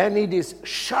and it is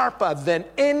sharper than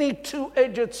any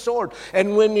two-edged sword.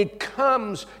 And when it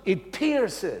comes, it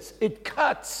pierces, it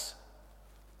cuts.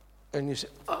 And you say,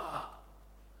 ah.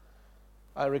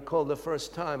 I recall the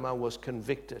first time I was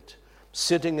convicted,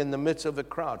 sitting in the midst of a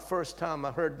crowd. First time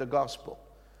I heard the gospel.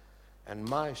 And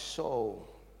my soul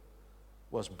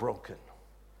was broken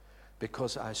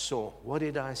because I saw. What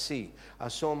did I see? I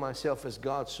saw myself as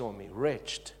God saw me,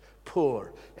 wretched,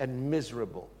 poor, and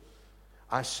miserable.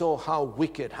 I saw how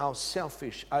wicked, how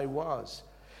selfish I was.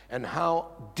 and how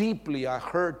deeply I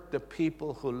hurt the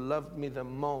people who loved me the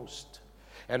most.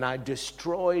 And I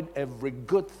destroyed every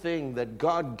good thing that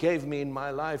God gave me in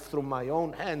my life through my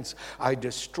own hands. I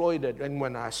destroyed it. And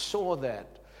when I saw that,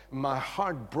 my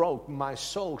heart broke, my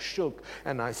soul shook,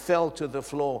 and I fell to the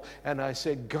floor. And I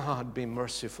said, God, be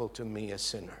merciful to me, a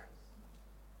sinner.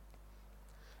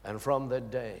 And from that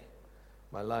day,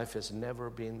 my life has never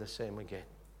been the same again.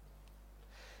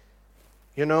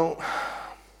 You know,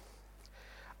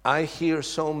 I hear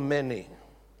so many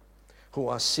who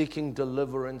are seeking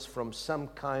deliverance from some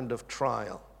kind of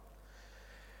trial.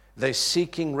 They're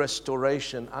seeking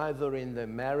restoration either in their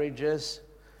marriages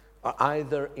or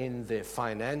either in their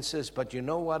finances. But you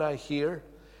know what I hear?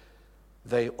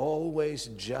 They always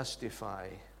justify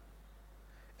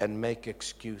and make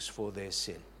excuse for their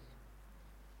sin.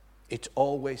 It's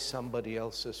always somebody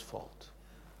else's fault.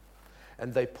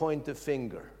 And they point the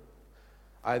finger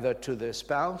either to their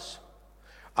spouse,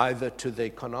 either to the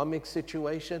economic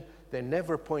situation. They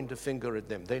never point a finger at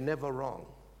them. They're never wrong.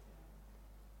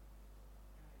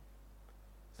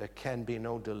 There can be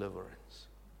no deliverance.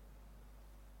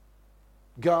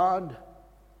 God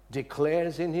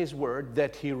declares in His Word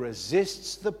that He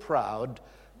resists the proud,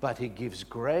 but He gives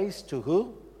grace to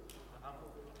who?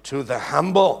 To the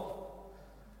humble.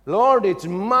 Lord, it's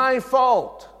my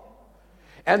fault.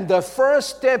 And the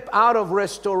first step out of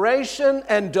restoration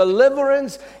and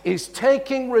deliverance is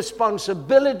taking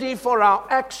responsibility for our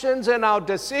actions and our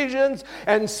decisions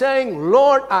and saying,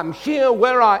 Lord, I'm here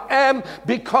where I am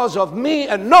because of me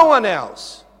and no one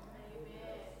else.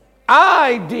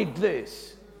 I did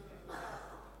this.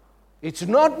 It's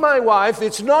not my wife,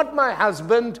 it's not my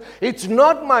husband, it's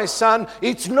not my son,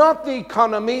 it's not the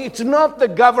economy, it's not the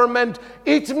government,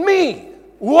 it's me.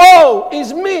 Woe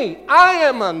is me. I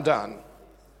am undone.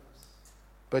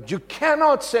 But you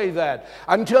cannot say that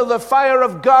until the fire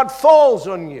of God falls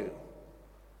on you.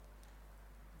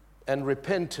 And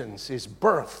repentance is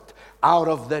birthed out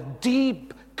of the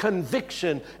deep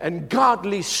conviction and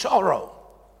godly sorrow.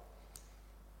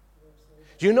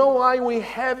 You know why we're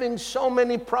having so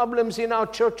many problems in our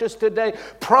churches today?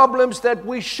 Problems that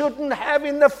we shouldn't have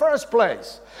in the first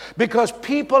place. Because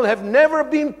people have never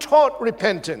been taught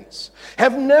repentance,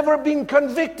 have never been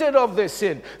convicted of their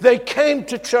sin. They came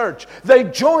to church, they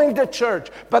joined the church,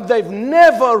 but they've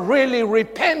never really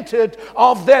repented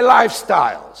of their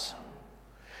lifestyles.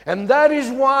 And that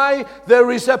is why there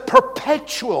is a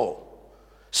perpetual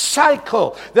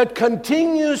cycle that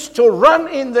continues to run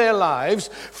in their lives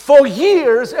for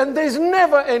years, and there's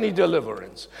never any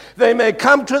deliverance. They may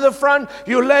come to the front,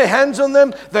 you lay hands on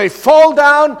them, they fall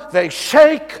down, they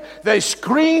shake, they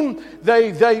scream,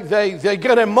 they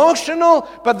get emotional,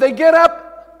 but they get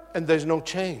up and there's no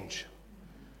change.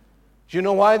 Do you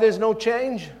know why there's no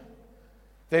change?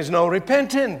 There's no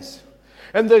repentance.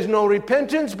 And there's no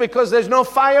repentance because there's no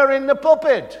fire in the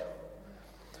pulpit.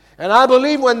 And I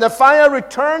believe when the fire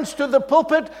returns to the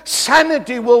pulpit,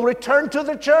 sanity will return to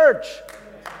the church.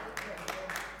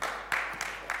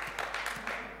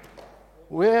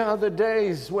 Where are the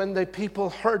days when the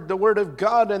people heard the word of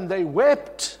God and they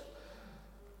wept?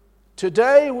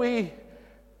 Today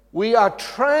we are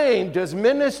trained as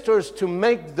ministers to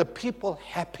make the people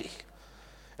happy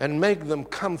and make them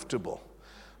comfortable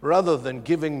rather than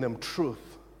giving them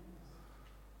truth.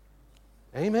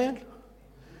 Amen?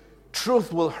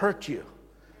 Truth will hurt you,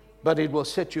 but it will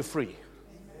set you free.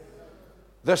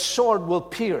 The sword will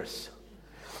pierce.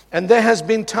 And there has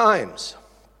been times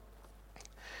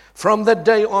from that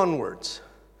day onwards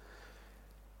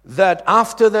that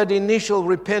after that initial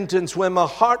repentance, when my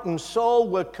heart and soul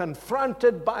were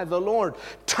confronted by the Lord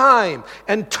time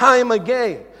and time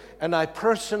again, and I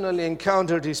personally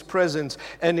encountered His presence,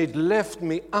 and it left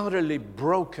me utterly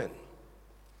broken.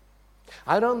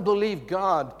 I don't believe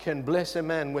God can bless a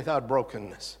man without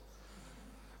brokenness.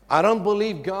 I don't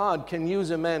believe God can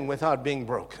use a man without being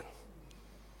broken.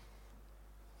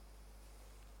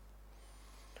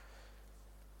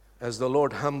 As the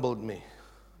Lord humbled me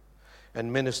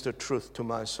and ministered truth to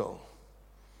my soul.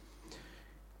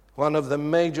 One of the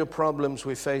major problems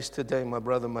we face today, my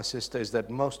brother, my sister, is that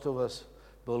most of us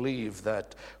believe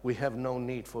that we have no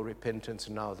need for repentance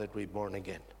now that we're born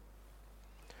again.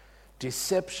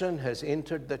 Deception has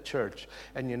entered the church,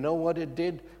 and you know what it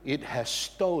did? It has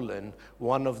stolen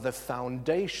one of the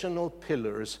foundational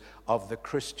pillars of the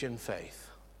Christian faith.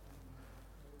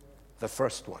 The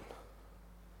first one.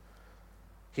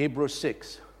 Hebrews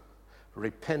 6,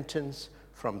 repentance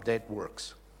from dead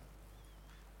works.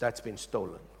 That's been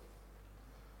stolen.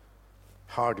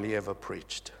 Hardly ever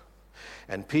preached.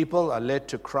 And people are led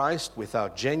to Christ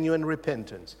without genuine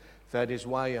repentance, That is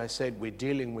why I said we're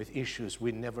dealing with issues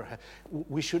we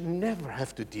should never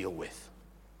have to deal with.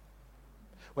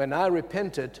 When I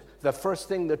repented, the first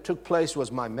thing that took place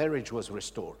was my marriage was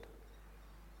restored.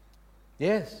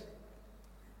 Yes.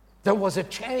 There was a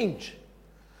change.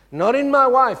 Not in my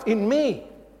wife, in me.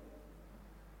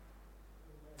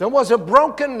 There was a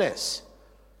brokenness.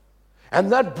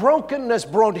 And that brokenness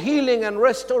brought healing and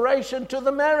restoration to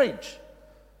the marriage.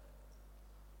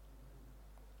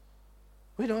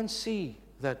 We don't see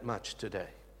that much today.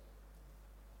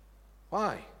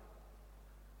 Why?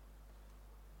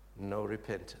 No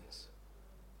repentance.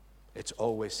 It's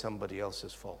always somebody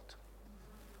else's fault.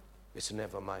 It's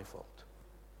never my fault.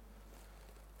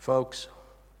 Folks,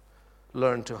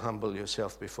 learn to humble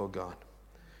yourself before God.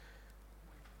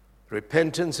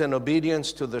 Repentance and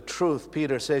obedience to the truth,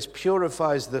 Peter says,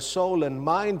 purifies the soul and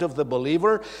mind of the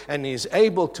believer, and he is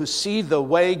able to see the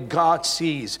way God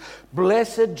sees.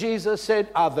 Blessed, Jesus said,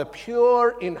 are the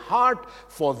pure in heart,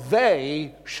 for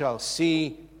they shall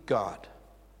see God.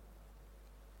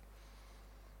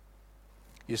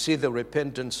 You see, the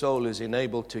repentant soul is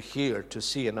enabled to hear, to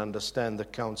see, and understand the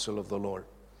counsel of the Lord.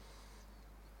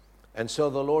 And so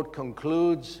the Lord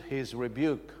concludes his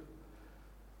rebuke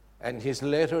and his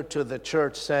letter to the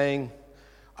church saying,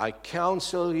 I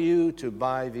counsel you to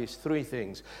buy these three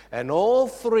things. And all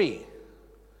three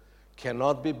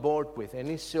cannot be bought with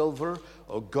any silver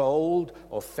or gold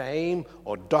or fame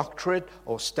or doctorate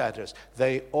or status.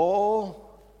 They all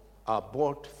are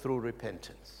bought through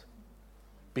repentance.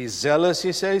 Be zealous,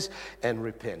 he says, and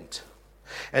repent.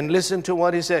 And listen to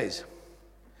what he says.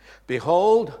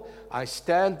 Behold, I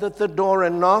stand at the door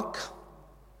and knock.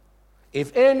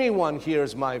 If anyone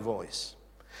hears my voice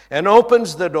and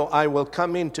opens the door, I will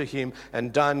come into him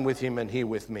and dine with him and he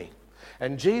with me.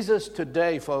 And Jesus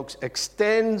today, folks,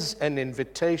 extends an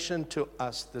invitation to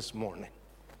us this morning.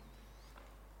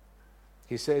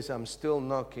 He says, I'm still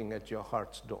knocking at your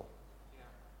heart's door.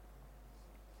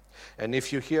 And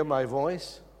if you hear my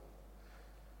voice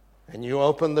and you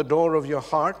open the door of your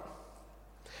heart,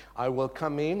 I will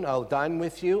come in, I'll dine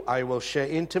with you, I will share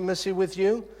intimacy with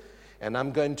you, and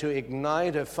I'm going to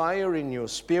ignite a fire in your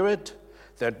spirit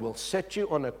that will set you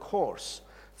on a course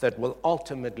that will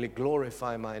ultimately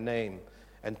glorify my name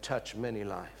and touch many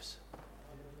lives.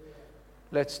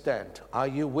 Let's stand. Are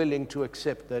you willing to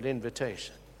accept that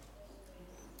invitation?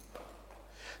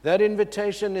 That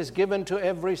invitation is given to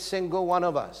every single one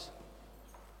of us.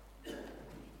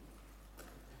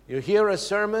 You hear a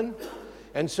sermon,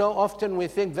 and so often we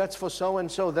think that's for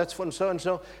so-and-so, that's for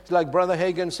so-and-so. It's like Brother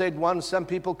Hagin said once, some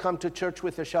people come to church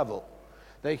with a shovel.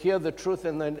 They hear the truth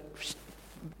and then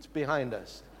it's behind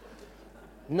us.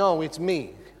 No, it's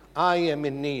me. I am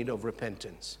in need of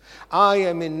repentance. I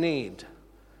am in need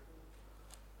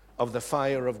of the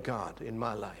fire of God in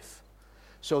my life.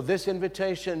 So this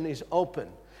invitation is open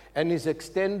and is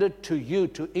extended to you,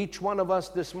 to each one of us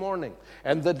this morning.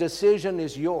 And the decision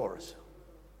is yours.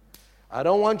 I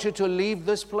don't want you to leave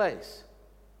this place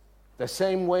the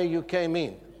same way you came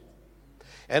in.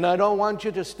 And I don't want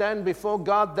you to stand before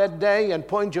God that day and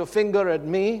point your finger at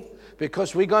me,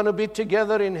 because we're going to be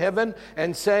together in heaven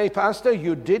and say, Pastor,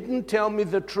 you didn't tell me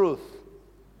the truth.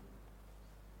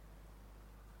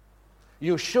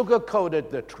 You sugarcoated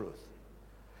the truth.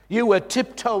 You were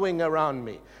tiptoeing around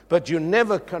me, but you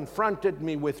never confronted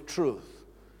me with truth.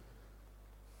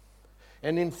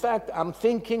 And in fact, I'm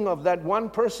thinking of that one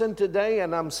person today,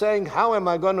 and I'm saying, how am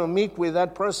I going to meet with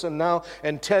that person now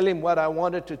and tell him what I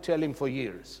wanted to tell him for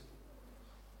years?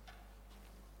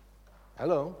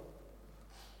 Hello?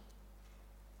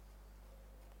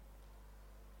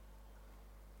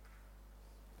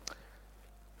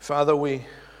 Father, we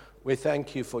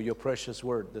thank you for your precious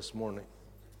word this morning.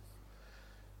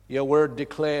 Your word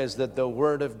declares that the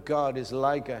word of God is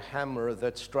like a hammer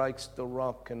that strikes the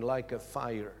rock and like a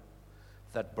fire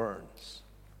that burns.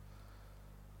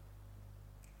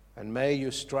 And may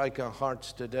you strike our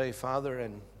hearts today, Father,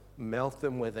 and melt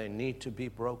them where they need to be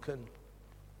broken.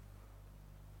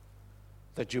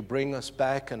 That you bring us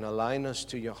back and align us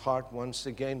to your heart once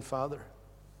again, Father.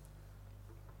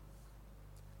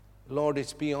 Lord,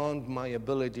 it's beyond my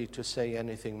ability to say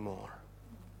anything more.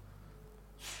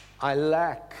 I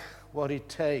lack what it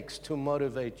takes to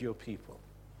motivate your people.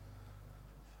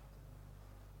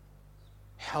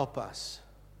 Help us.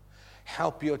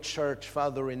 Help your church,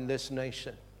 Father, in this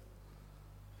nation.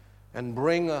 And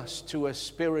bring us to a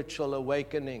spiritual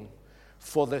awakening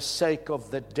for the sake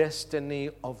of the destiny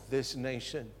of this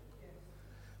nation.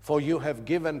 For you have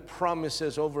given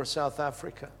promises over South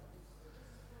Africa.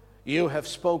 You have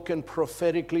spoken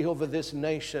prophetically over this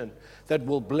nation that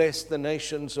will bless the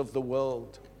nations of the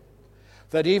world.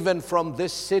 that even from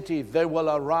this city there will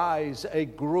arise a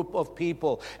group of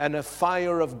people and a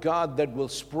fire of God that will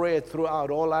spread throughout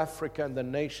all Africa and the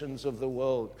nations of the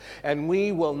world. And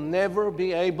we will never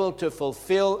be able to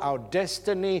fulfill our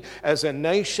destiny as a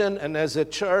nation and as a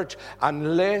church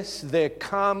unless there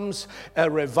comes a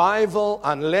revival,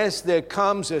 unless there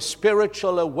comes a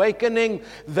spiritual awakening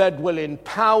that will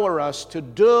empower us to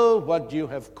do what you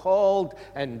have called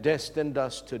and destined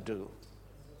us to do.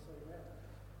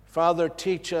 Father,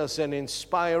 teach us and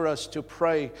inspire us to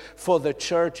pray for the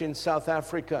church in South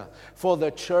Africa. For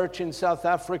the church in South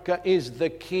Africa is the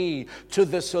key to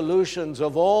the solutions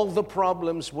of all the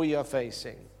problems we are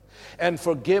facing. And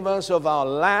forgive us of our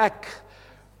lack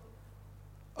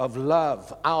of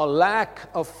love, our lack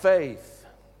of faith.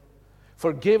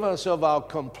 Forgive us of our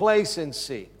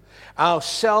complacency, our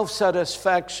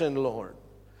self-satisfaction, Lord.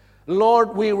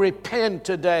 Lord, we repent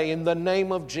today in the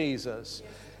name of Jesus.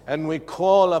 And we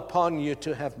call upon you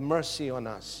to have mercy on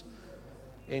us.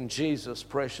 In Jesus'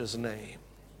 precious name.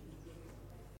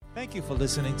 Thank you for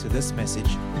listening to this message.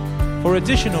 For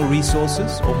additional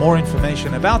resources or more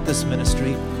information about this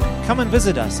ministry, come and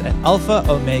visit us at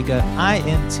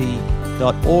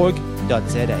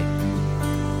alphaomegaint.org.za.